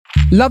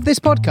Love this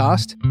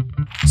podcast?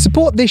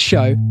 Support this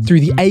show through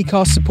the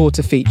Acast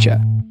supporter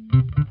feature.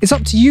 It's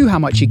up to you how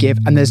much you give,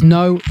 and there's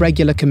no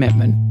regular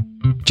commitment.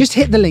 Just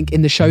hit the link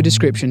in the show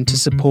description to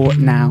support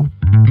now.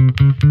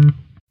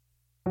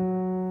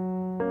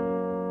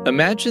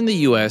 Imagine the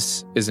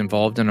U.S. is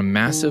involved in a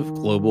massive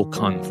global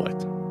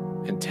conflict,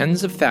 and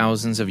tens of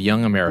thousands of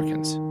young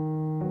Americans,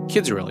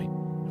 kids really,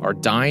 are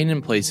dying in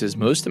places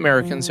most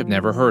Americans have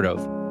never heard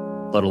of,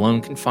 let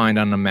alone can find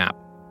on a map.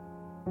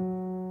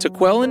 To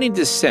quell any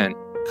dissent,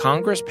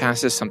 Congress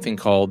passes something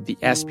called the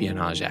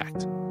Espionage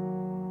Act.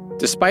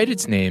 Despite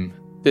its name,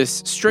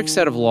 this strict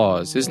set of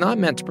laws is not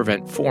meant to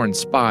prevent foreign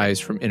spies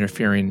from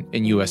interfering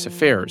in U.S.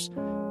 affairs,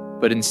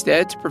 but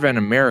instead to prevent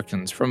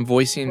Americans from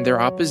voicing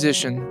their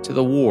opposition to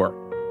the war.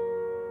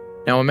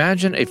 Now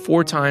imagine a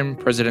 4-time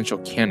presidential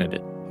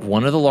candidate of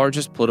one of the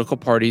largest political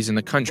parties in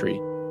the country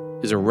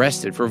is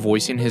arrested for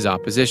voicing his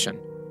opposition.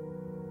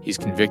 He's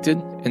convicted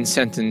and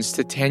sentenced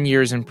to 10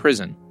 years in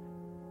prison,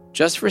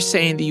 just for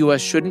saying the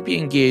U.S. shouldn't be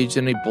engaged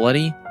in a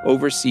bloody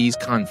overseas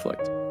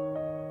conflict.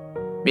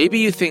 Maybe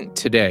you think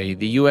today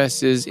the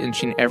U.S. is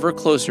inching ever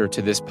closer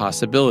to this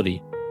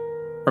possibility.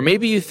 Or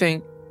maybe you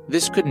think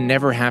this could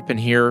never happen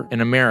here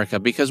in America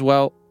because,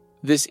 well,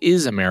 this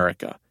is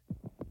America.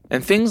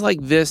 And things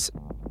like this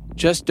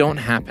just don't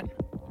happen.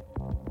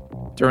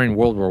 During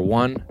World War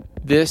I,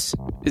 this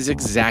is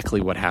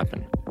exactly what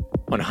happened.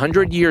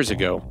 100 years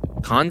ago,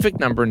 convict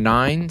number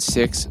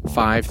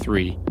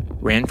 9653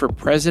 ran for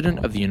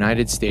President of the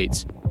United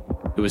States.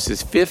 It was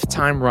his 5th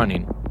time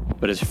running,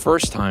 but his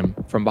first time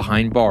from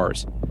behind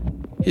bars.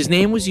 His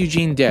name was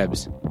Eugene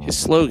Debs. His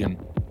slogan,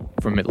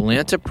 "From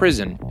Atlanta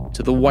prison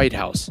to the White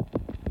House."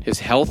 His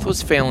health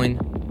was failing.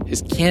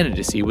 His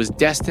candidacy was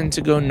destined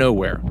to go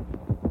nowhere.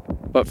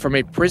 But from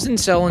a prison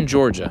cell in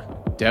Georgia,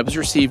 Debs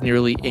received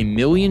nearly 1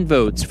 million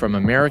votes from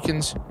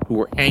Americans who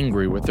were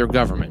angry with their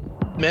government.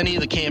 Many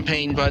of the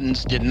campaign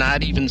buttons did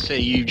not even say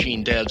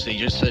Eugene Debs. They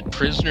just said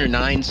Prisoner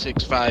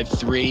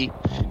 9653,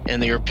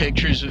 and they are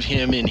pictures of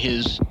him in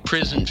his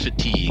prison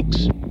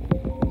fatigues.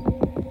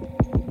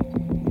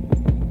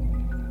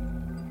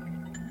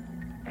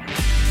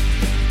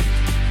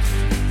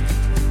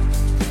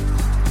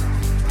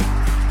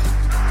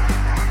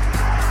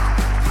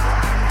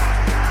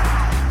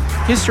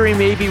 History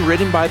may be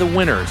written by the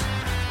winners,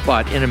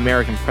 but in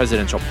American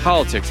presidential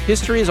politics,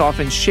 history is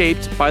often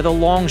shaped by the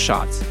long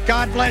shots.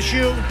 God bless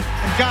you,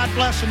 and God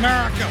bless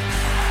America.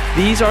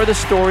 These are the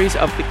stories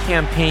of the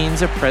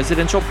campaigns of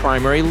presidential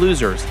primary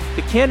losers,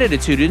 the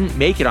candidates who didn't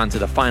make it onto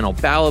the final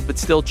ballot but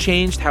still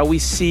changed how we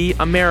see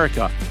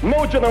America.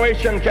 No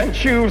generation can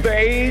choose the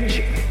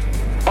age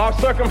or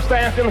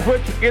circumstance in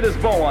which it is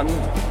born,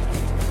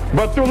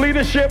 but through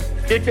leadership,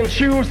 it can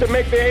choose to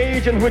make the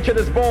age in which it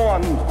is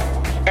born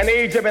an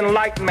age of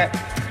enlightenment,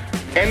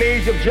 an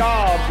age of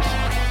jobs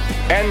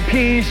and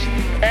peace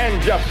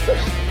and justice.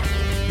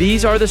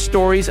 These are the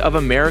stories of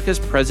America's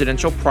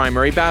presidential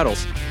primary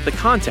battles, the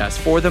contest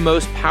for the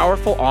most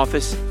powerful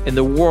office in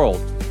the world.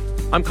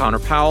 I'm Connor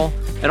Powell,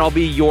 and I'll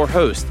be your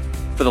host.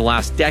 For the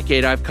last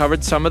decade, I've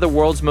covered some of the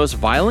world's most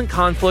violent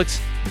conflicts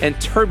and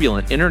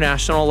turbulent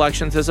international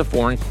elections as a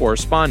foreign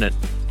correspondent.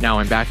 Now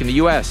I'm back in the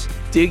U.S.,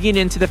 digging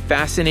into the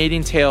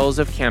fascinating tales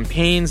of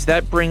campaigns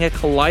that bring a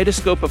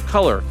kaleidoscope of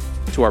color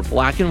to our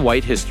black and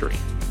white history.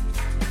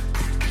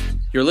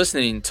 You're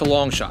listening to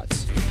Long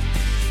Shots.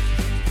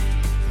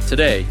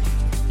 Today,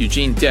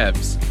 Eugene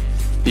Debs,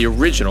 the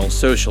original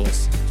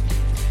socialist.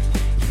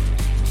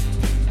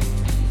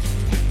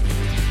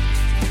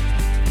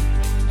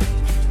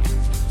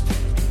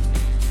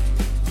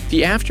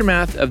 The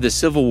aftermath of the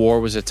Civil War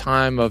was a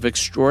time of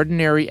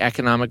extraordinary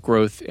economic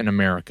growth in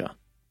America.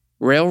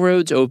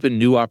 Railroads opened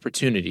new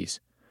opportunities.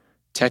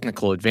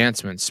 Technical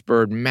advancements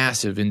spurred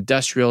massive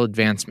industrial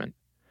advancement.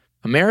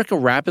 America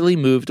rapidly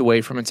moved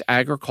away from its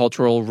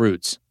agricultural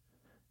roots.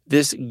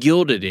 This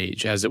Gilded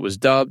Age, as it was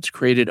dubbed,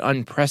 created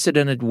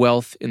unprecedented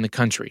wealth in the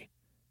country,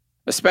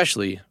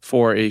 especially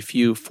for a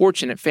few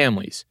fortunate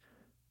families.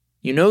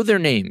 You know their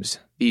names,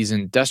 these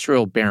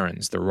industrial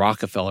barons, the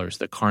Rockefellers,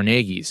 the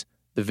Carnegies,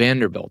 the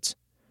Vanderbilts.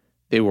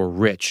 They were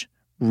rich,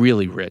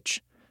 really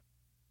rich.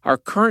 Our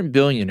current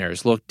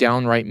billionaires look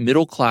downright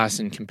middle class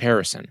in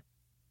comparison.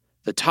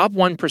 The top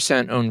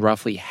 1% owned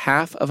roughly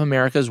half of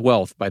America's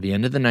wealth by the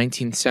end of the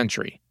 19th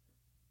century.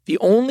 The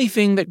only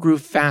thing that grew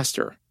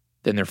faster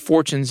than their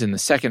fortunes in the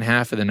second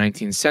half of the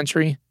 19th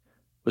century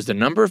was the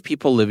number of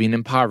people living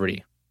in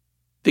poverty.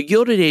 The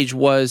Gilded Age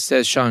was,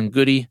 says Sean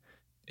Goody,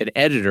 an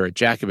editor at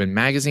Jacobin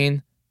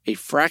magazine, a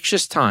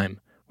fractious time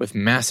with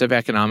massive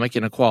economic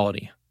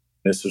inequality.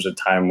 This was a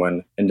time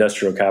when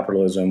industrial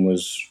capitalism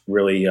was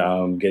really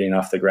getting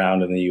off the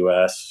ground in the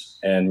U.S.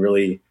 and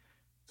really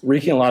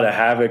wreaking a lot of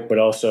havoc, but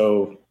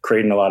also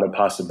creating a lot of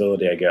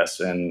possibility, I guess,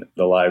 in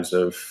the lives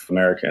of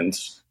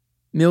Americans.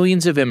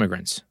 Millions of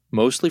immigrants,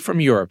 mostly from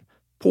Europe,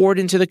 poured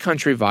into the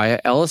country via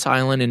Ellis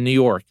Island in New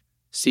York,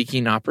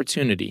 seeking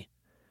opportunity.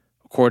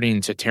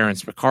 According to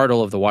Terrence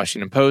McCardle of The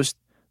Washington Post,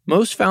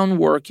 most found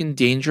work in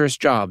dangerous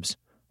jobs,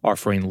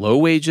 offering low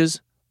wages,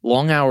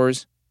 long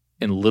hours,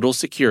 and little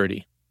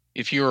security.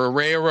 If you're a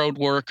railroad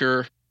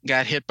worker,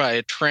 got hit by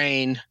a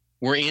train,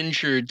 were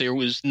injured, there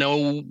was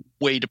no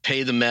way to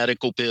pay the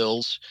medical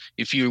bills.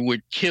 If you were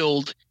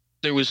killed,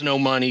 there was no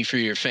money for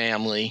your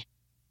family.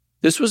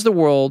 This was the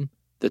world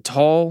the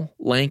tall,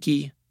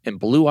 lanky, and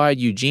blue-eyed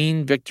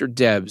Eugene Victor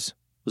Debs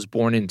was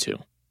born into.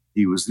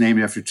 He was named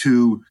after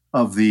two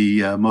of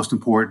the most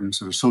important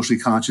sort of socially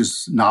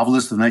conscious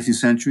novelists of the 19th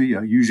century,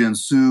 Eugène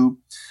Sue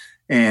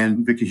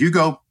and Victor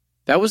Hugo.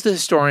 That was the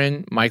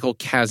historian Michael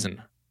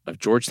Kazin of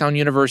Georgetown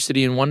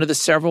University and one of the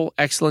several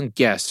excellent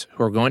guests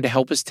who are going to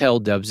help us tell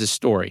Debs'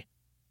 story.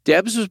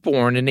 Debs was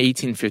born in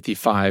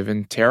 1855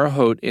 in Terre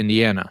Haute,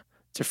 Indiana,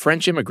 to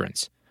French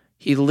immigrants.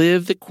 He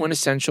lived the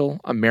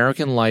quintessential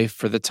American life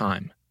for the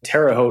time.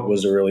 Terre Haute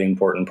was a really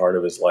important part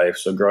of his life.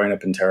 So growing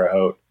up in Terre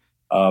Haute,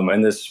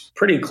 and this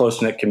pretty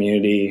close-knit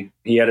community,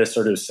 he had a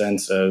sort of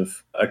sense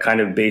of a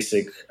kind of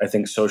basic, I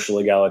think, social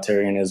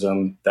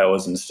egalitarianism that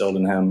was instilled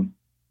in him.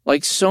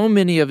 Like so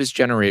many of his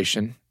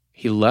generation,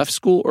 he left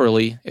school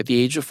early at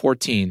the age of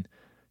 14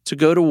 to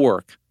go to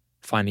work,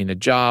 finding a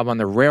job on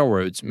the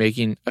railroads,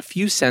 making a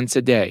few cents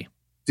a day.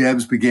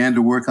 Debs began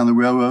to work on the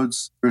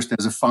railroads, first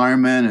as a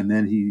fireman, and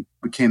then he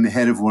became the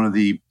head of one of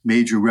the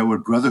major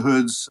railroad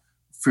brotherhoods,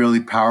 fairly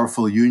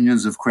powerful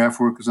unions of craft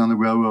workers on the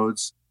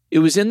railroads. It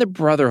was in the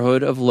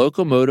Brotherhood of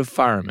Locomotive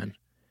Firemen,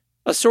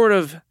 a sort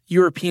of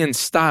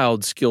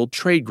European-styled skilled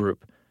trade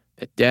group,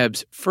 that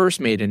Debs first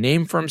made a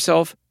name for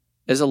himself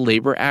as a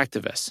labor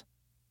activist.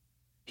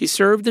 He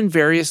served in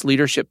various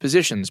leadership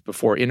positions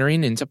before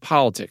entering into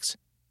politics.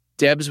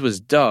 Debs was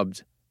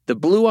dubbed the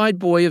blue-eyed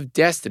boy of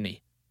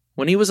destiny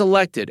when he was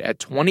elected at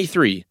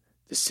 23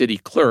 the city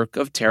clerk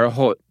of Terre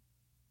Haute.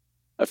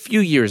 A few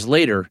years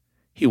later,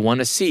 he won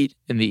a seat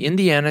in the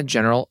Indiana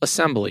General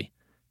Assembly.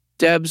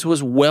 Debs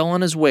was well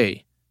on his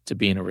way to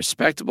being a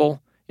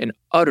respectable and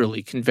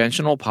utterly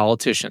conventional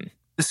politician.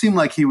 It seemed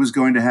like he was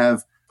going to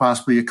have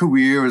possibly a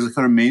career as a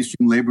kind of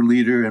mainstream labor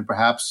leader and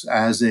perhaps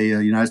as a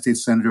United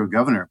States senator or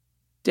governor.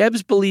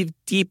 Debs believed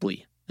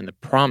deeply in the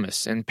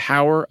promise and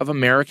power of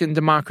American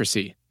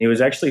democracy. He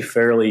was actually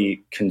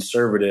fairly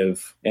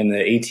conservative. In the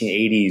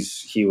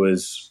 1880s,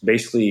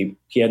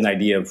 he had an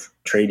idea of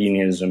trade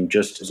unionism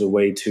just as a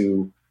way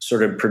to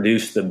sort of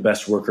produce the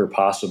best worker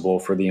possible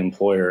for the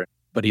employer.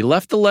 But he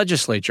left the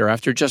legislature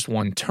after just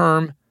one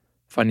term,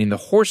 finding the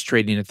horse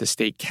trading at the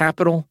state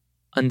capitol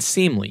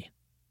unseemly.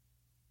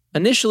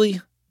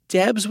 Initially,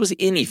 Debs was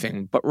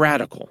anything but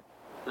radical.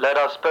 Let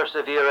us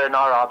persevere in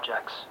our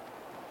objects.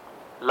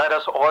 Let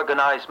us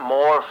organize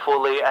more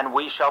fully, and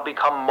we shall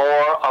become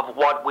more of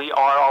what we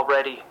are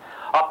already,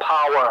 a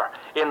power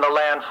in the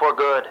land for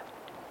good.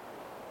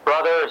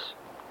 Brothers,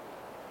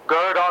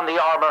 gird on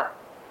the armor.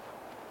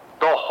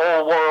 The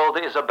whole world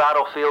is a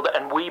battlefield,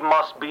 and we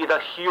must be the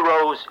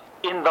heroes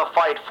in the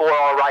fight for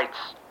our rights.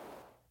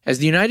 As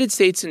the United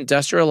States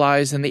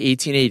industrialized in the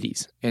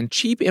 1880s and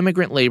cheap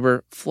immigrant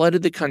labor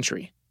flooded the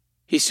country,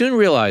 he soon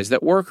realized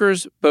that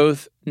workers,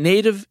 both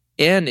native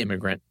and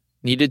immigrant,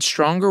 needed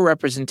stronger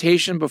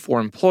representation before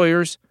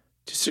employers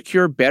to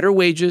secure better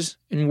wages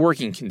and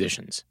working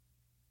conditions,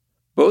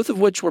 both of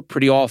which were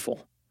pretty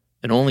awful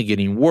and only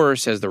getting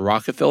worse as the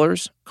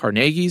Rockefellers,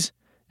 Carnegies,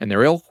 and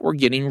their ilk were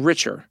getting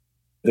richer.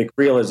 The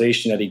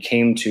realization that he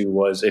came to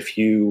was if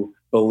you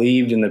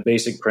believed in the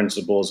basic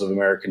principles of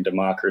American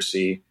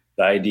democracy,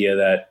 the idea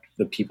that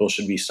the people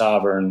should be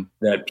sovereign,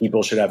 that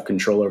people should have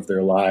control of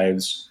their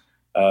lives,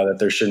 that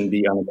there shouldn't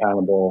be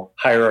unaccountable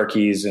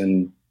hierarchies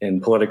in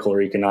political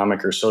or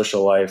economic or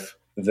social life,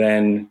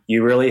 then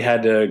you really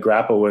had to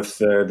grapple with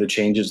the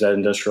changes that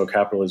industrial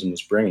capitalism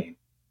was bringing.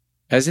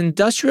 As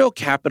industrial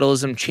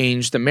capitalism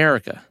changed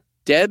America,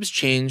 Debs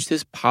changed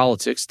his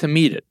politics to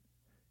meet it.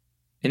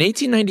 In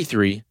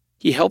 1893,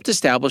 he helped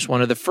establish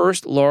one of the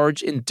first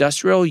large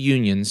industrial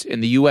unions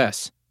in the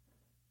U.S.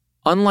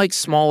 Unlike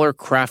smaller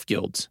craft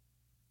guilds,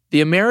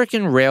 the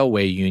American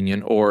Railway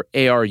Union, or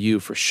ARU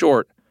for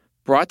short,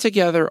 brought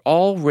together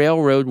all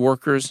railroad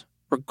workers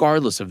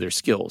regardless of their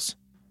skills.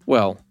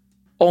 Well,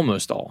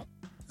 almost all.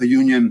 A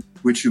union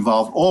which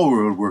involved all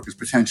railroad workers'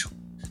 potential,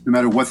 no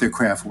matter what their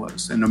craft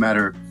was and no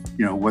matter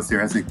what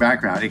their ethnic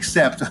background,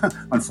 except,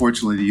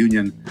 unfortunately, the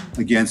union,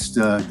 against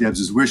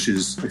Debs'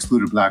 wishes,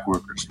 excluded black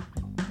workers.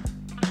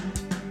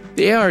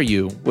 The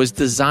ARU was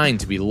designed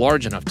to be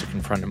large enough to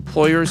confront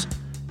employers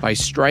by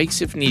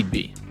strikes if need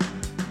be.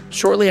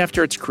 Shortly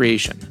after its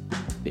creation,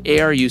 the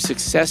ARU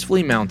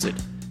successfully mounted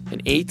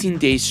an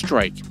 18-day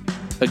strike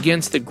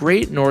against the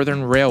Great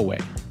Northern Railway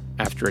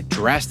after it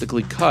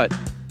drastically cut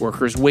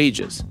workers'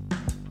 wages.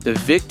 The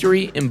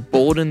victory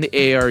emboldened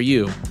the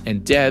ARU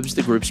and Debs,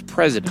 the group's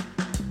president.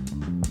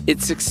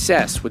 Its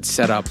success would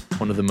set up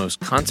one of the most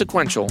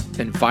consequential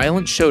and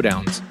violent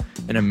showdowns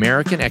in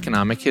American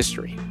economic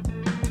history.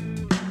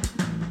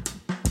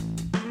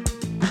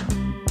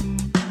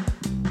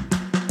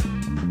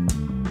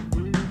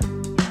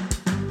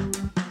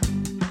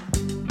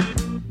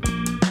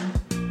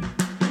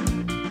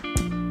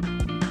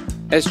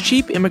 As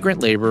cheap immigrant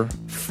labor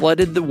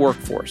flooded the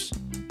workforce,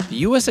 the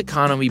U.S.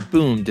 economy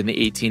boomed in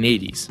the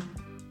 1880s.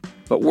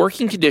 But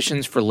working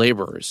conditions for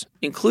laborers,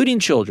 including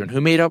children who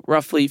made up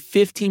roughly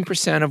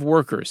 15% of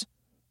workers,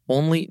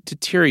 only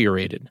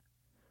deteriorated,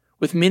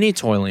 with many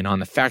toiling on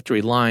the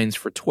factory lines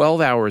for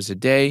 12 hours a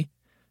day,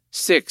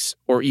 6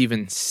 or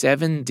even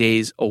 7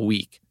 days a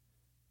week.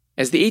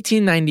 As the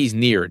 1890s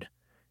neared,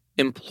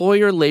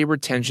 employer labor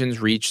tensions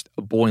reached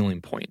a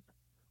boiling point.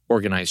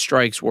 Organized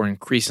strikes were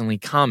increasingly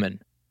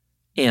common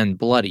and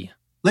bloody.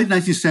 Late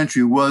 19th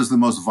century was the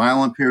most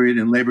violent period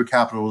in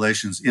labor-capital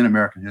relations in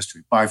American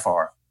history, by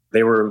far.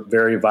 They were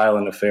very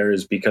violent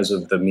affairs because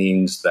of the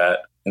means that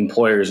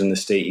employers in the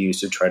state used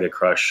to try to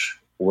crush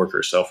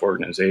worker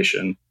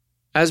self-organization.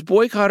 As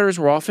boycotters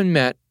were often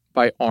met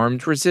by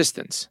armed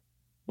resistance,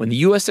 when the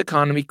U.S.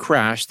 economy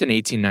crashed in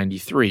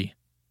 1893,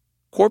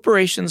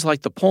 corporations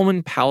like the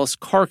Pullman Palace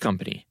Car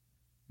Company,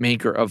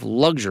 maker of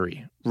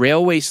luxury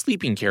railway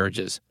sleeping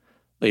carriages,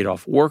 laid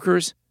off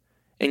workers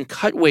and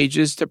cut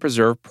wages to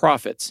preserve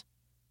profits.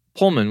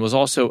 Pullman was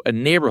also a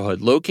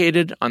neighborhood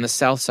located on the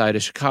south side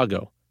of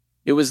Chicago.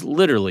 It was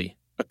literally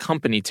a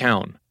company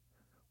town.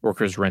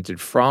 Workers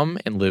rented from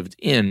and lived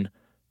in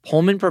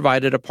Pullman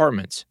provided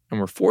apartments and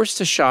were forced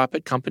to shop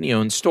at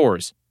company-owned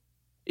stores.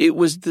 It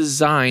was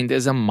designed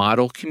as a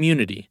model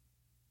community.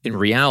 In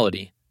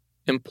reality,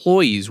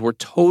 employees were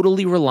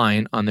totally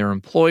reliant on their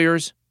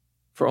employers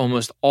for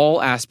almost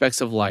all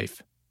aspects of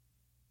life.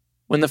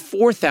 When the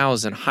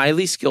 4,000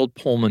 highly skilled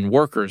Pullman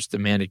workers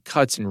demanded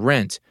cuts in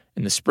rent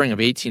in the spring of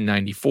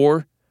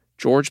 1894,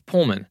 George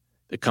Pullman,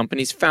 the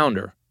company's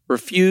founder,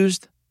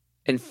 refused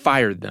and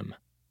fired them.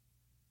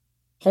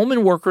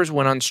 Pullman workers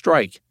went on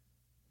strike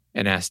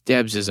and asked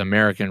Debs'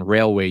 American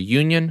Railway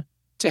Union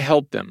to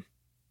help them.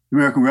 The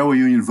American Railway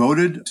Union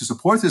voted to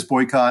support this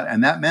boycott,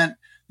 and that meant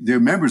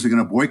their members are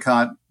going to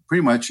boycott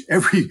pretty much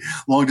every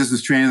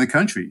long-distance train in the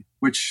country,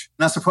 which,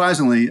 not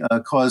surprisingly,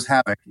 caused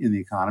havoc in the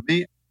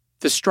economy.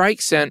 The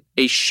strike sent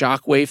a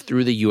shockwave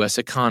through the U.S.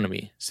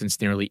 economy, since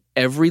nearly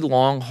every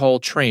long-haul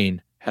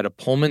train had a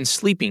Pullman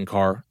sleeping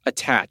car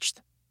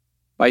attached.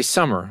 By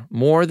summer,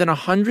 more than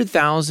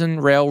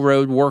 100,000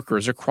 railroad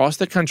workers across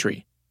the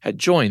country had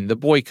joined the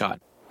boycott.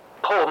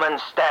 Pullman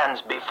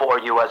stands before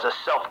you as a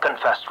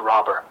self-confessed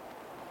robber.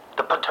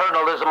 The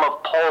paternalism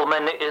of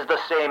Pullman is the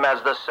same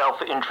as the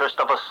self-interest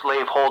of a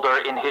slaveholder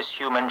in his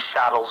human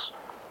chattels.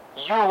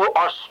 You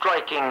are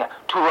striking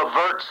to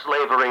avert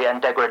slavery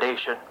and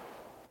degradation.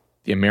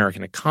 The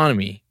American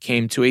economy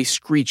came to a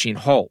screeching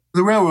halt.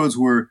 The railroads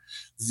were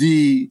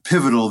the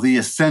pivotal, the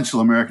essential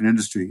American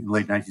industry in the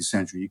late 19th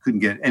century. You couldn't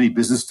get any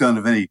business done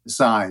of any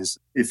size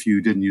if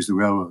you didn't use the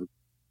railroad.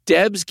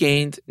 Debs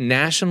gained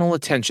national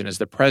attention as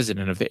the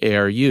president of the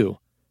ARU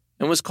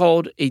and was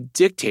called a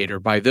dictator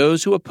by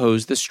those who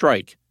opposed the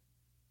strike.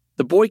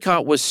 The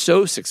boycott was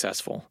so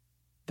successful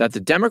that the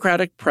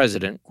Democratic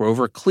president,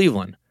 Grover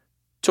Cleveland,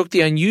 took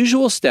the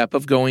unusual step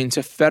of going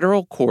to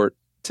federal court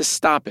to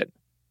stop it,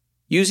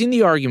 using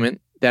the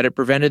argument that it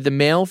prevented the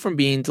mail from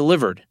being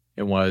delivered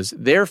and was,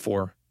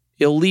 therefore,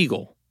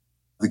 illegal.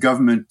 The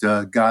government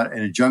got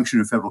an injunction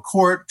in federal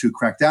court to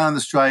crack down on the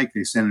strike.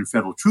 They sent in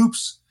federal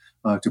troops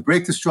to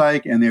break the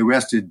strike, and they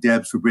arrested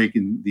Debs for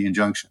breaking the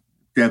injunction,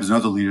 Debs and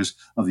other leaders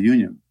of the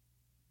union.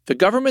 The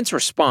government's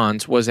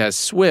response was as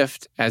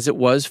swift as it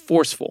was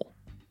forceful.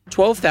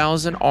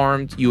 12,000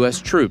 armed U.S.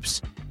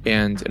 troops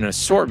and an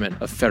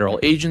assortment of federal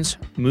agents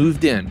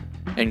moved in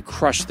and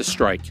crushed the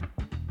strike.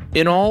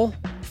 In all,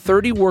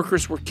 30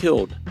 workers were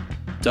killed,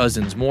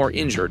 dozens more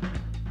injured.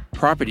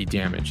 Property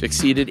damage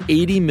exceeded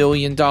 $80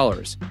 million.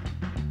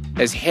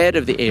 As head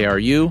of the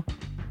ARU,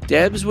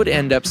 Debs would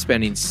end up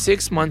spending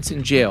 6 months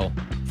in jail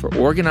for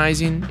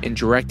organizing and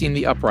directing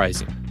the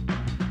uprising.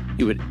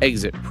 He would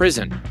exit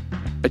prison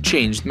a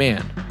changed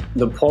man.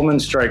 The Pullman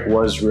strike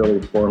was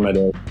really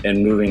formative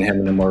in moving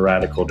him in a more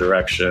radical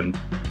direction.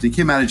 He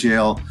came out of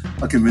jail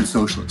a convinced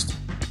socialist.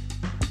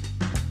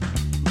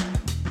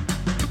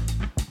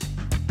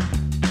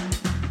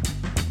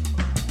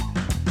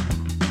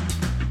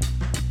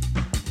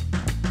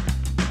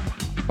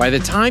 By the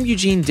time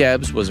Eugene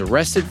Debs was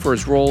arrested for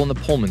his role in the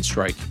Pullman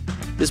strike,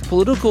 his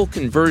political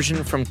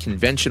conversion from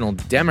conventional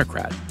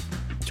Democrat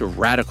to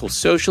radical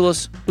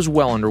socialist was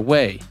well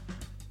underway.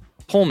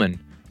 Pullman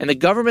and the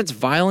government's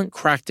violent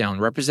crackdown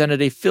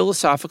represented a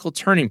philosophical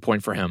turning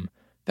point for him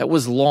that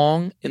was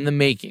long in the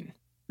making.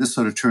 This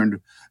sort of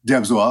turned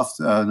Debs off,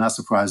 not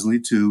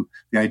surprisingly, to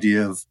the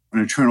idea of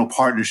an eternal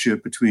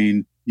partnership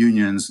between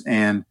unions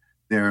and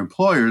their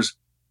employers.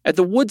 At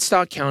the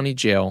Woodstock County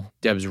Jail,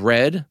 Debs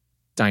read,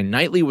 dined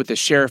nightly with the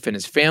sheriff and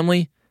his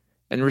family,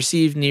 and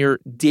received near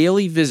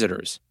daily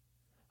visitors.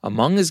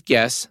 Among his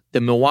guests,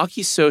 the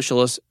Milwaukee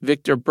socialist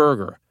Victor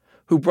Berger,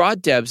 who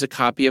brought Debs a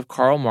copy of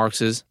Karl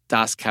Marx's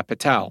Das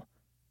Kapital.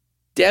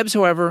 Debs,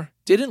 however,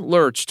 didn't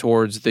lurch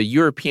towards the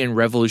European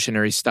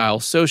revolutionary-style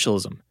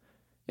socialism.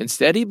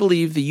 Instead, he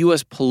believed the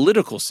U.S.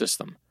 political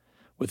system,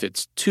 with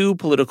its two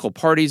political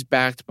parties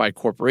backed by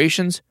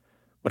corporations,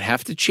 would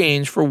have to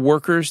change for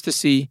workers to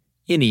see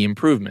any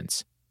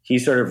improvements. He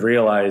sort of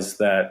realized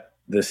that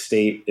the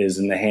state is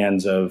in the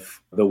hands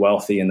of the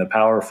wealthy and the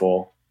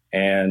powerful,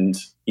 and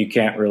you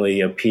can't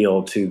really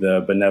appeal to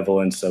the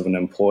benevolence of an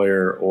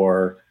employer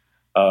or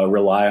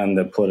rely on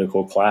the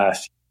political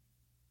class.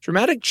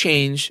 Dramatic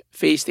change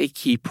faced a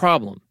key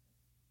problem.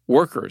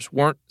 Workers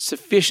weren't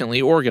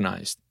sufficiently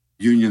organized.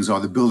 Unions are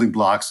the building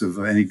blocks of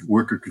any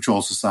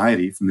worker-controlled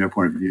society from their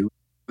point of view.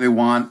 They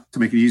want to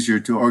make it easier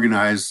to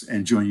organize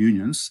and join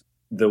unions.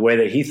 The way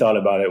that he thought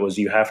about it was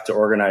you have to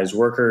organize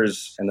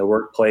workers in the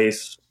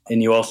workplace,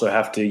 and you also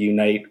have to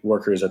unite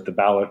workers at the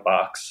ballot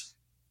box.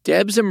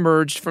 Debs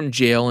emerged from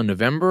jail in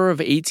November of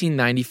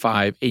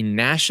 1895 a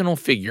national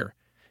figure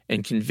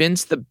and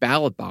convinced the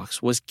ballot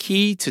box was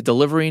key to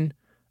delivering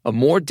a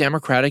more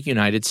democratic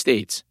United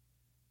States.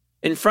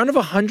 In front of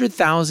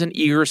 100,000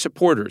 eager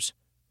supporters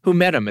who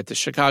met him at the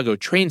Chicago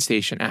train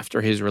station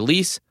after his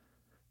release,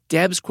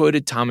 Debs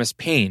quoted Thomas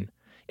Paine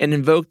and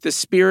invoked the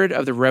spirit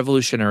of the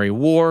Revolutionary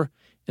War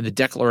and the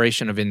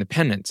Declaration of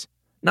Independence,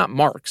 not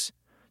Marx,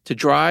 to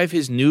drive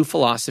his new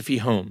philosophy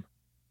home.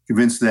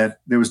 Convinced that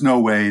there was no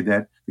way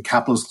that the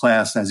capitalist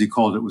class, as he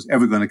called it, was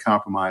ever going to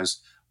compromise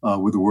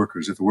with the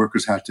workers, that the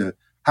workers had to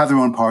have their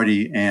own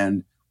party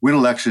and win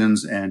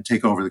elections and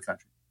take over the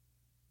country.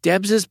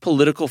 Debs's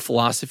political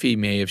philosophy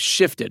may have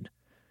shifted,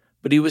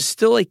 but he was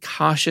still a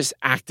cautious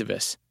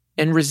activist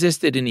and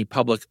resisted any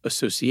public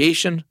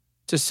association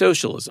to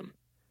socialism.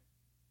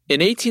 In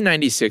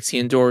 1896, he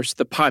endorsed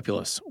the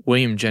populist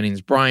William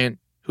Jennings Bryan,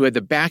 who had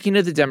the backing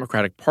of the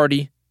Democratic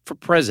Party, for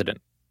president.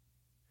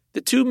 The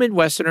two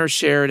Midwesterners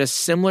shared a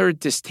similar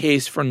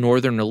distaste for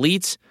Northern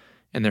elites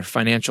and their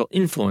financial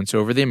influence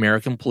over the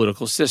American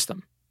political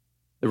system.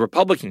 The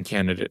Republican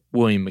candidate,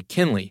 William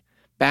McKinley,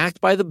 backed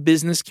by the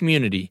business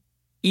community,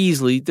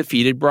 easily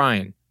defeated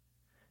Bryan.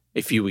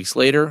 A few weeks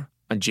later,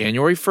 on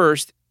January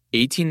 1st,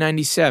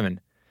 1897,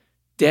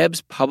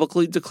 Debs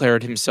publicly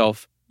declared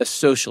himself a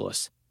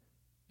socialist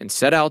and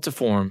set out to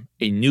form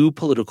a new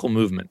political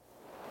movement.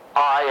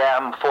 I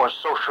am for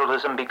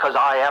socialism because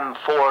I am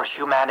for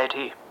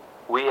humanity.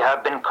 We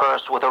have been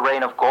cursed with a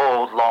reign of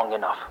gold long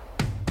enough.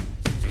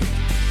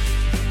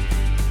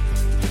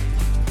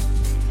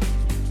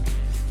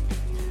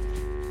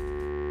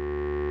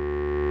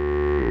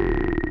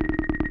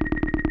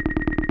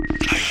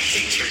 I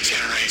hate your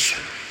generation.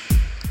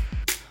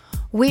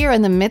 We are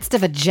in the midst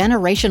of a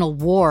generational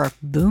war.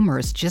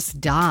 Boomers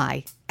just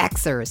die.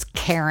 Xers,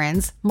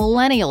 Karens,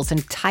 millennials,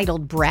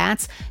 entitled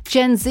brats,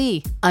 Gen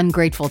Z,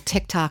 ungrateful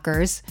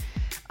TikTokers.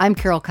 I'm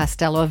Carol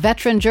Costello, a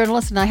veteran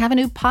journalist, and I have a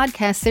new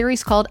podcast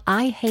series called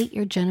I Hate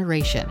Your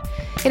Generation.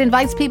 It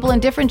invites people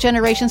in different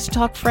generations to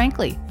talk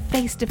frankly,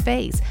 face to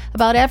face,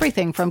 about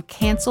everything from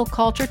cancel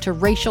culture to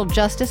racial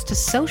justice to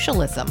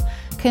socialism.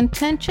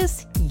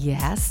 Contentious?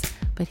 Yes,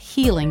 but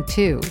healing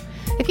too.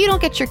 If you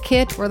don't get your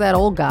kid or that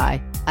old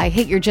guy, I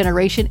Hate Your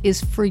Generation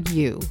is for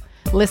you.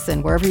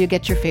 Listen wherever you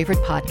get your favorite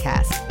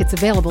podcast. It's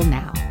available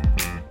now.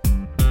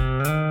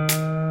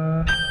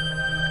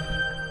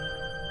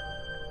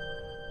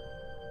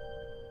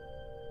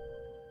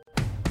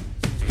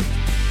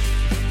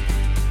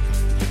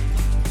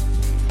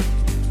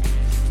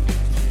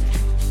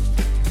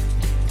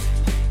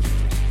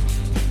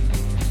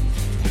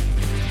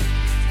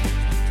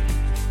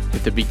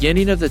 At the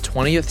beginning of the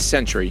 20th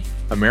century,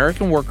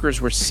 American workers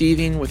were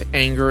seething with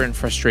anger and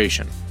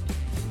frustration.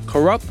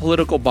 Corrupt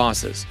political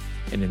bosses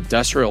and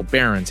industrial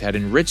barons had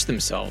enriched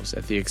themselves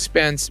at the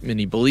expense,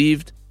 many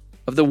believed,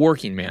 of the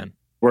working man.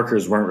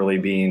 Workers weren't really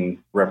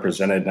being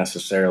represented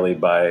necessarily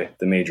by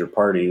the major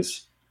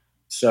parties.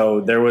 So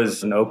there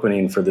was an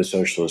opening for the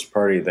Socialist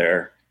Party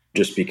there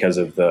just because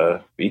of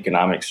the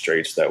economic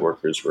straits that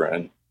workers were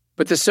in.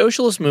 But the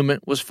socialist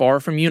movement was far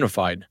from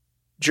unified.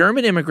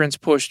 German immigrants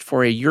pushed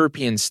for a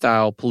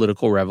European-style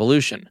political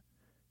revolution.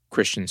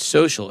 Christian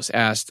socialists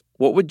asked,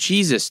 what would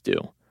Jesus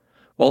do?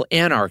 While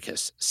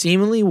anarchists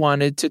seemingly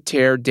wanted to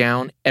tear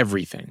down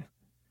everything.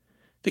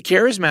 The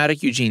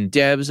charismatic Eugene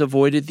Debs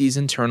avoided these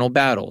internal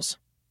battles.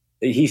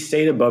 He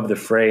stayed above the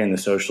fray in the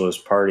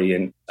Socialist Party.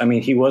 And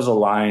he was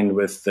aligned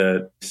with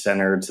the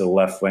center to the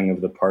left wing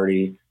of the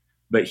party,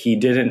 but he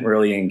didn't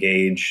really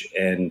engage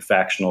in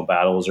factional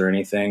battles or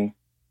anything.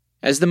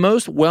 As the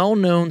most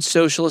well-known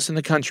socialist in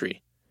the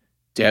country,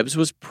 Debs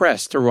was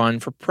pressed to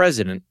run for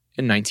president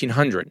in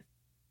 1900.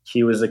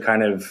 He was a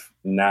kind of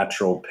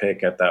natural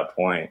pick at that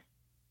point.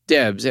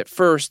 Debs at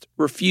first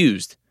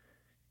refused.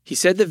 He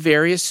said the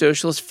various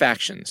socialist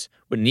factions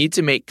would need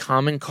to make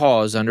common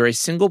cause under a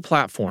single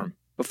platform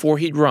before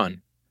he'd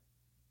run.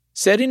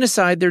 Setting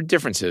aside their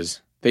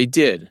differences, they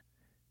did,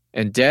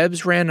 and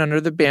Debs ran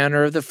under the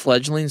banner of the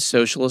fledgling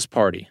Socialist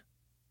Party.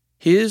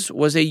 His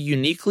was a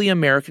uniquely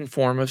American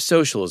form of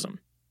socialism.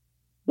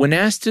 When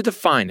asked to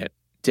define it,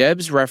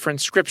 Debs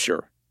referenced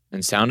scripture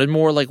and sounded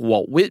more like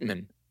Walt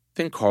Whitman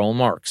than Karl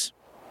Marx.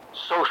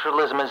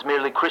 Socialism is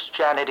merely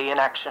Christianity in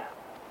action.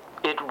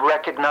 It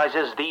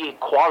recognizes the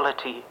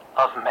equality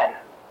of men.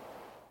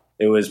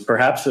 It was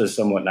perhaps a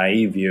somewhat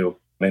naive view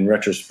in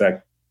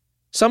retrospect.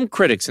 Some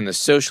critics in the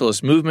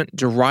socialist movement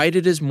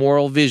derided his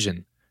moral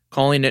vision,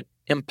 calling it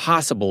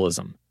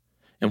impossibilism,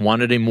 and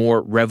wanted a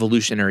more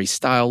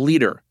revolutionary-style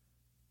leader.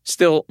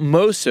 Still,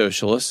 most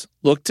socialists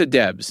looked to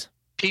Debs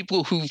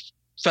people who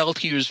felt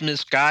he was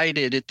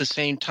misguided at the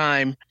same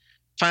time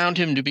found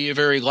him to be a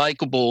very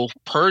likable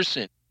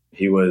person.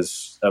 He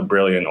was a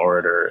brilliant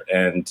orator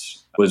and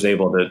was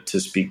able to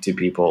speak to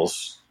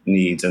people's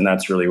needs, and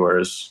that's really where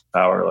his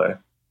power lay.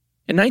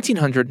 In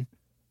 1900,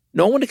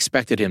 no one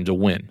expected him to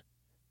win,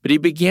 but he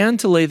began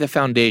to lay the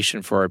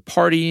foundation for a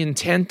party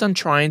intent on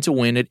trying to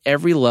win at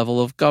every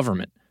level of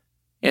government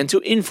and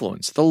to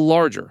influence the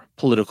larger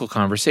political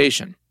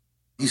conversation.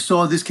 He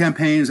saw these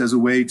campaigns as a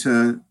way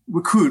to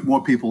recruit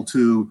more people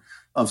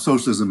of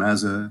socialism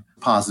as a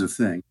positive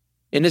thing.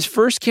 In his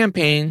first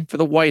campaign for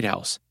the White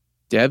House,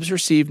 Debs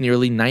received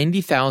nearly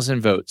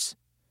 90,000 votes.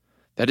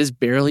 That is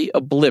barely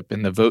a blip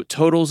in the vote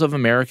totals of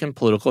American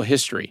political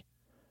history.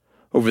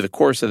 Over the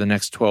course of the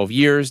next 12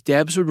 years,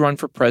 Debs would run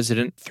for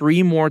president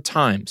 3 more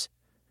times.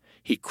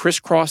 He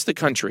crisscrossed the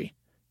country,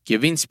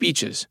 giving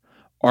speeches,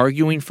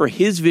 arguing for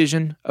his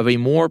vision of a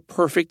more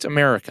perfect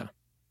America.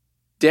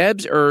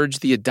 Debs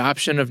urged the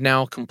adoption of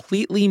now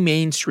completely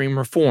mainstream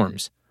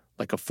reforms,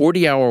 like a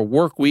 40-hour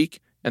work week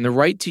and the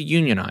right to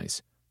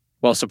unionize,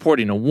 while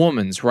supporting a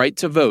woman's right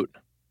to vote.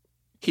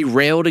 He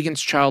railed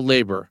against child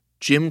labor,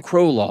 Jim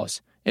Crow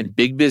laws, and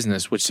big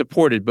business, which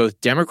supported both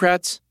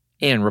Democrats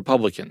and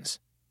Republicans.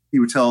 He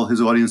would tell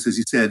his audiences,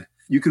 he said,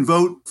 you can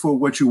vote for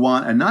what you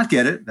want and not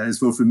get it, that is,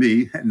 vote for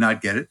me and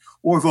not get it,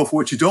 or vote for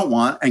what you don't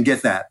want and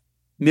get that.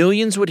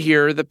 Millions would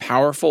hear the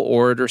powerful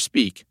orator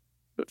speak,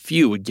 but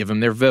few would give him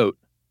their vote.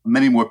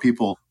 Many more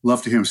people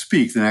loved to hear him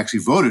speak than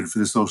actually voted for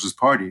the Socialist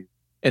Party.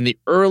 In the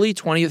early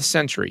 20th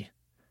century,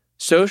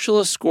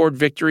 socialists scored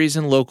victories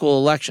in local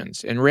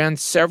elections and ran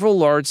several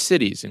large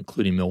cities,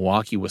 including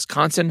Milwaukee,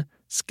 Wisconsin,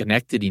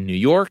 Schenectady, New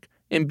York,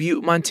 and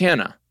Butte,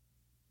 Montana.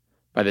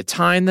 By the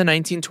time the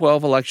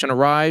 1912 election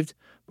arrived,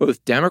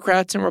 both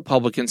Democrats and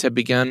Republicans had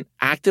begun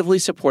actively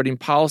supporting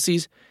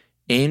policies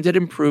aimed at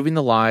improving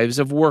the lives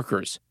of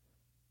workers.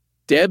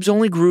 Debs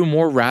only grew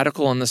more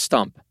radical on the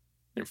stump.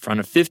 In front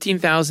of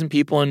 15,000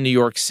 people in New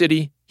York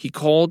City, he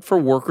called for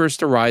workers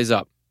to rise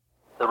up.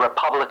 The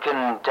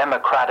Republican,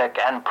 Democratic,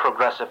 and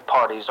Progressive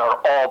parties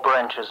are all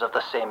branches of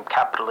the same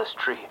capitalist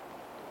tree.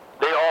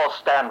 They all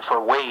stand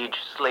for wage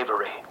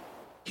slavery.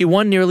 He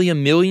won nearly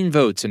 1 million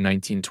votes in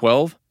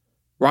 1912.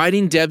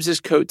 Riding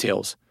Debs's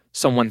coattails,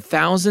 some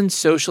 1,000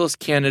 socialist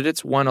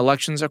candidates won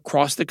elections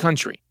across the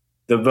country.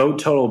 The vote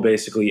total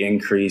basically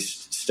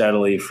increased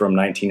steadily from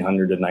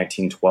 1900 to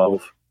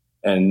 1912.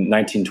 And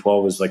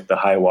 1912 was like the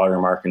high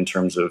watermark in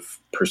terms of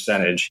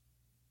percentage.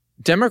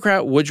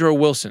 Democrat Woodrow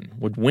Wilson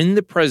would win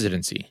the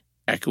presidency,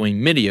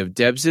 echoing many of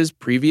Debs's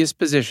previous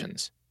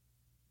positions.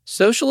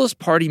 Socialist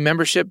Party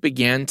membership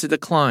began to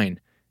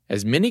decline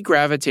as many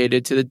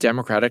gravitated to the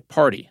Democratic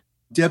Party.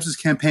 Debs's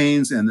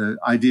campaigns and the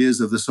ideas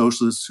of the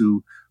socialists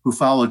who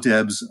followed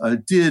Debs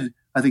did,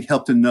 I think,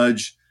 help to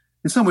nudge,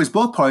 in some ways,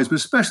 both parties, but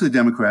especially the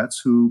Democrats,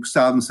 who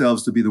styled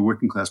themselves to be the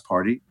working class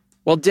party.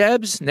 While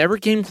Debs never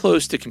came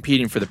close to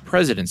competing for the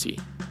presidency,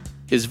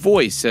 his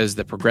voice as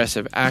the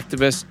progressive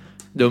activist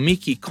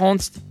Dominique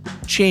Const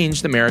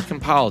changed American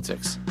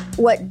politics.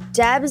 What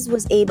Debs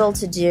was able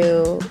to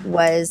do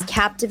was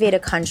captivate a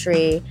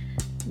country,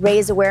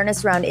 raise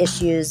awareness around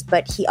issues,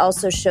 but he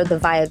also showed the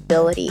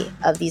viability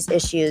of these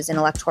issues in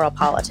electoral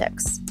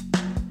politics.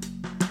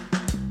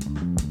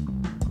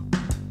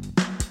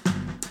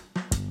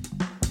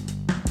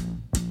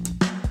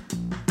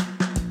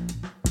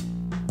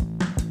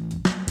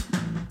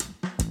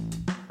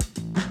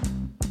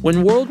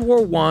 When World War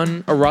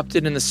I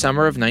erupted in the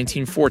summer of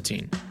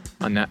 1914,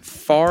 on that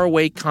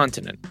faraway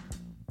continent,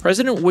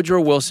 President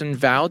Woodrow Wilson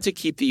vowed to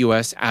keep the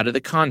U.S. out of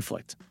the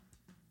conflict.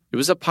 It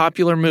was a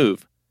popular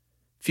move.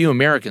 Few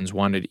Americans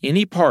wanted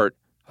any part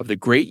of the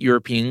great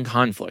European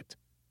conflict.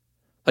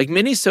 Like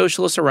many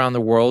socialists around the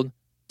world,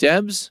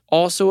 Debs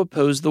also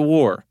opposed the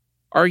war,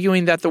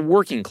 arguing that the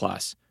working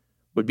class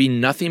would be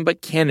nothing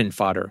but cannon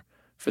fodder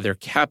for their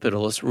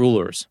capitalist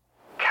rulers.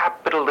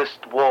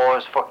 Capitalist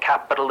wars for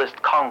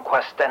capitalist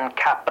conquest and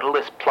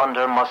capitalist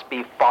plunder must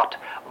be fought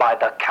by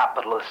the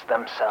capitalists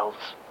themselves.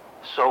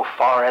 So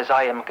far as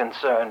I am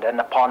concerned, and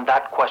upon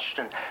that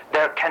question,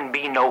 there can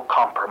be no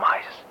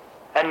compromise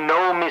and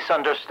no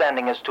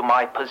misunderstanding as to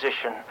my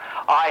position.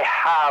 I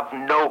have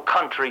no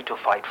country to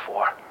fight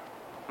for.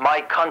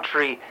 My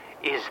country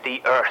is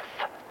the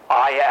earth.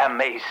 I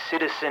am a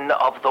citizen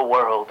of the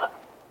world.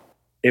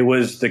 It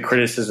was the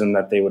criticism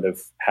that they would have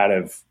had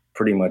of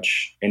pretty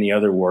much any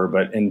other war,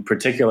 but in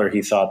particular,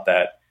 he thought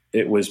that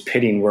it was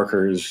pitting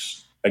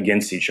workers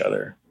against each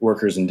other,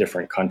 workers in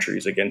different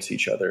countries against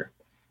each other,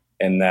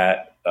 and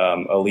that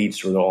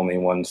elites were the only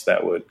ones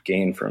that would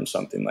gain from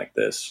something like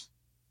this.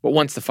 But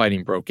once the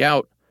fighting broke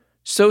out,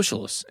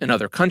 socialists in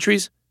other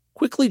countries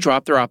quickly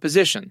dropped their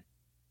opposition.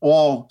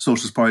 All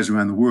socialist parties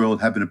around the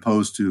world have been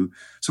opposed to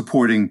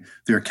supporting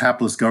their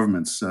capitalist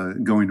governments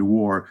going to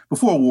war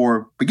before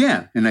war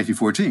began in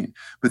 1914.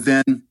 But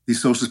then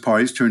these socialist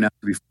parties turned out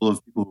to be full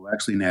of people who were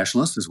actually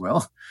nationalists as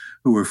well,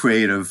 who were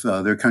afraid of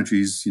their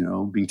countries,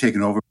 being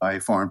taken over by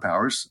foreign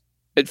powers.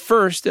 At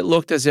first, it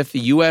looked as if the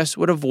U.S.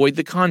 would avoid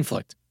the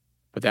conflict.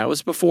 But that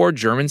was before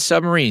German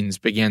submarines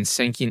began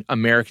sinking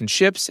American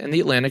ships in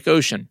the Atlantic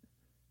Ocean.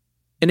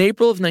 In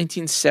April of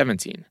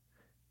 1917,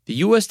 the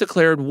U.S.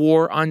 declared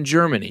war on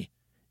Germany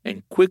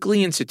and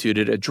quickly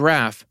instituted a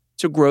draft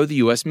to grow the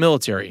U.S.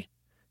 military.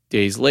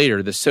 Days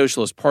later, the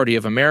Socialist Party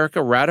of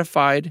America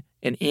ratified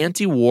an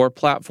anti-war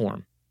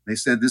platform. They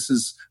said this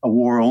is a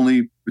war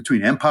only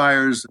between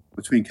empires,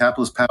 between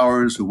capitalist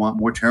powers who want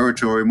more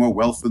territory, more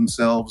wealth for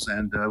themselves,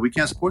 and we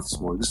can't support this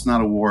war. This is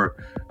not a war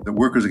that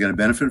workers are going to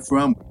benefit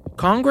from.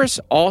 Congress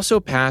also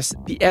passed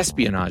the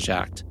Espionage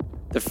Act,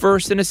 the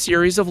first in a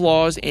series of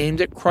laws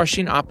aimed at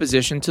crushing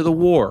opposition to the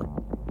war.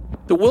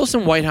 The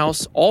Wilson White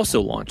House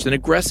also launched an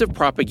aggressive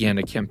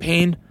propaganda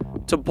campaign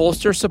to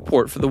bolster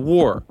support for the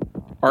war,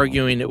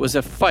 arguing it was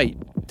a fight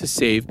to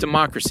save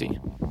democracy.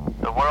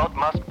 The world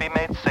must be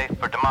made safe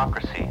for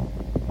democracy.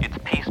 Its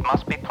peace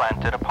must be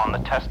planted upon the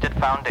tested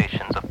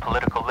foundations of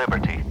political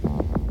liberty.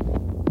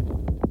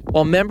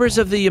 While members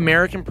of the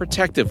American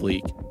Protective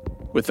League,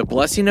 with the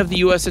blessing of the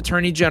U.S.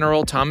 Attorney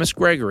General Thomas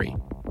Gregory,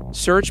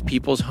 searched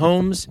people's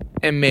homes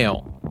and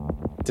mail.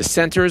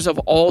 Dissenters of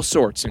all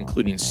sorts,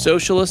 including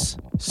socialists,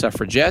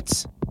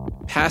 suffragettes,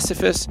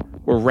 pacifists,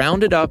 were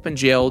rounded up and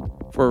jailed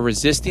for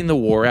resisting the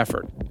war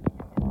effort.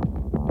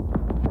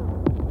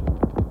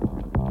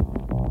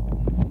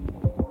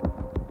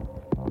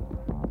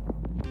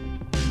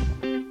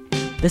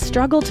 The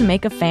struggle to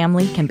make a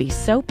family can be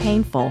so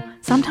painful,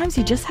 sometimes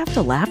you just have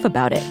to laugh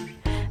about it.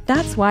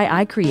 That's why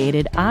I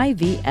created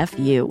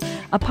IVFU,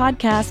 a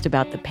podcast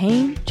about the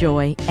pain,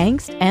 joy,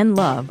 angst, and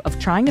love of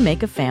trying to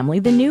make a family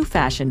the new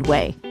fashioned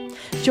way.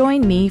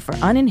 Join me for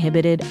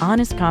uninhibited,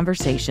 honest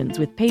conversations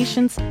with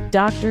patients,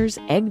 doctors,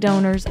 egg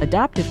donors,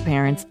 adoptive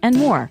parents, and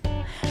more.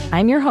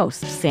 I'm your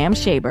host, Sam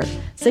Shaber,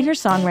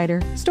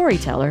 singer-songwriter,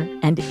 storyteller,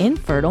 and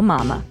infertile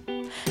mama.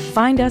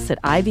 Find us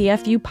at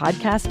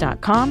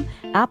ivfupodcast.com,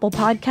 Apple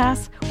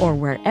Podcasts, or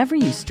wherever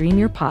you stream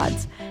your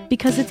pods,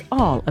 because it's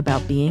all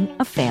about being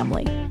a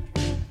family.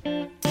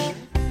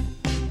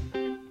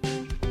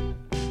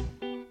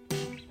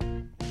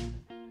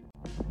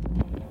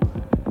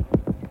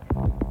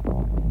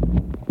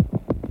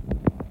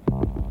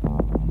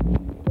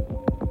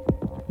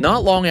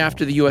 Not long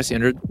after the U.S.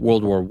 entered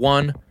World War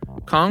I,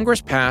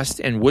 Congress passed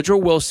and Woodrow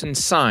Wilson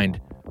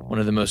signed one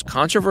of the most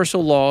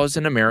controversial laws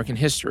in American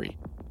history.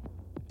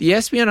 The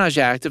Espionage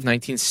Act of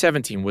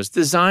 1917 was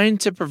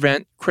designed to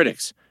prevent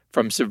critics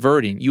from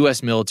subverting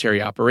U.S.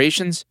 military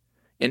operations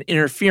and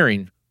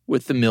interfering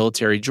with the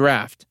military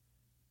draft.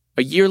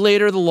 A year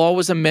later, the law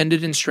was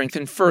amended and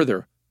strengthened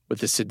further with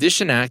the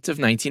Sedition Act of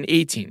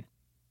 1918.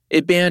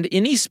 It banned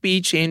any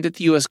speech aimed at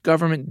the U.S.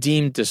 government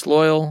deemed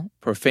disloyal,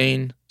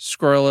 profane,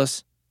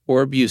 scurrilous,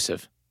 or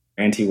abusive.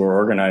 Anti-war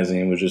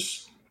organizing was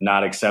just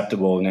not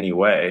acceptable in any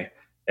way,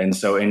 and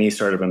so any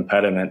sort of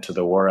impediment to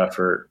the war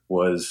effort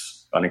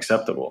was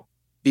unacceptable.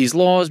 These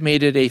laws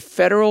made it a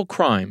federal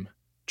crime,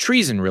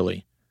 treason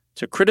really,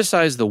 to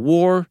criticize the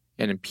war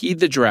and impede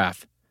the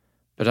draft.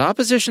 But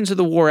opposition to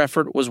the war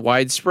effort was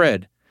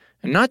widespread,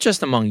 and not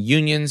just among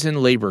unions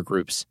and labor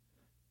groups.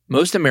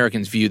 Most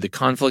Americans viewed the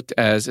conflict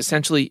as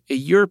essentially a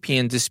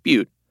European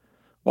dispute,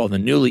 while the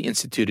newly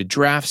instituted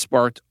draft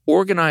sparked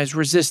organized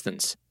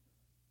resistance.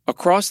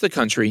 Across the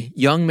country,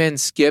 young men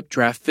skipped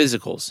draft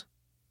physicals.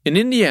 In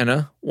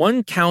Indiana,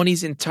 one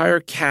county's entire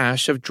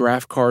cache of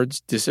draft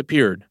cards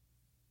disappeared.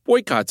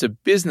 Boycotts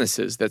of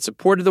businesses that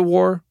supported the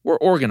war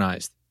were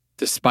organized.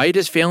 Despite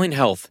his failing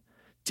health,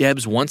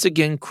 Debs once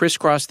again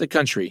crisscrossed the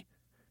country,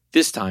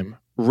 this time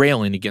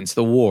railing against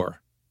the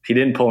war. He